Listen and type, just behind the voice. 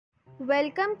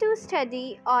Welcome to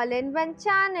Study All-in-One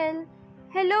channel.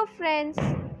 Hello friends,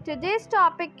 today's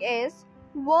topic is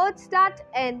words that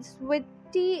ends with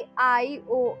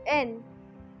Tion.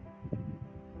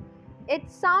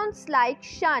 It sounds like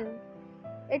shun.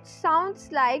 It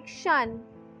sounds like shun.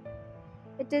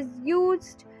 It is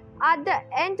used at the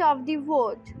end of the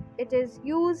word. It is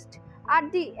used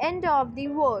at the end of the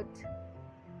word.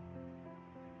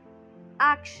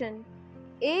 Action.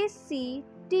 Action.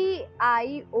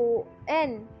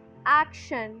 Action.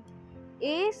 Action.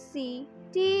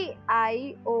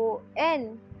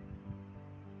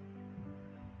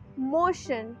 Motion.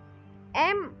 Motion.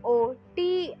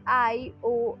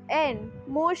 Motion.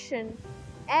 Motion.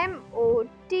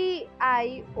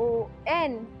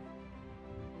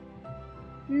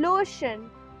 Lotion. Lotion.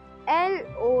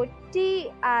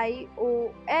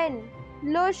 Lotion.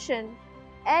 Lotion.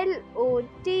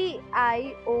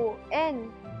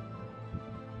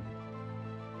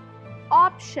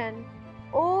 Option.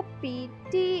 Option.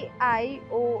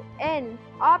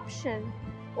 Option. Option.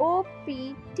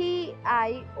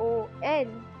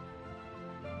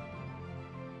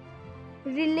 Relation.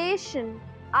 Relation.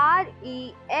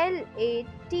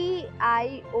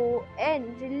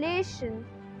 Relation.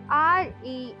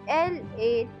 Relation.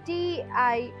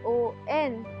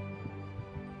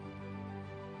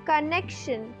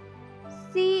 Connection.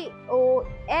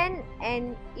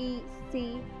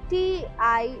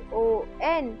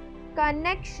 Connection.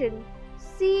 Connection.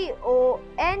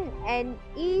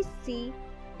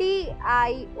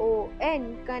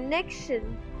 Connection.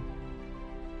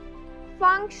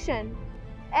 Function.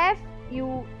 Function.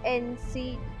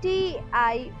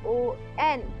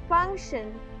 Function. Function.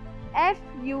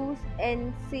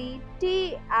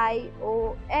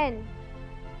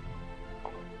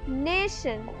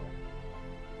 Nation.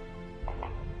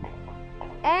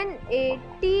 Nation.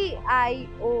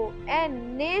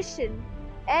 Nation. Nation.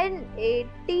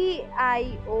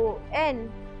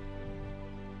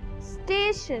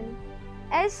 Station.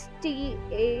 Station.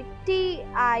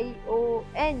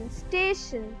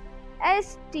 Station.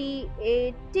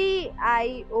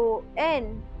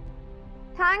 Station.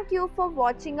 Thank you for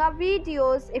watching our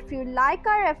videos. If you like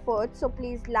our efforts, so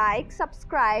please like,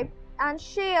 subscribe and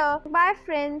share. Bye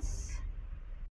friends.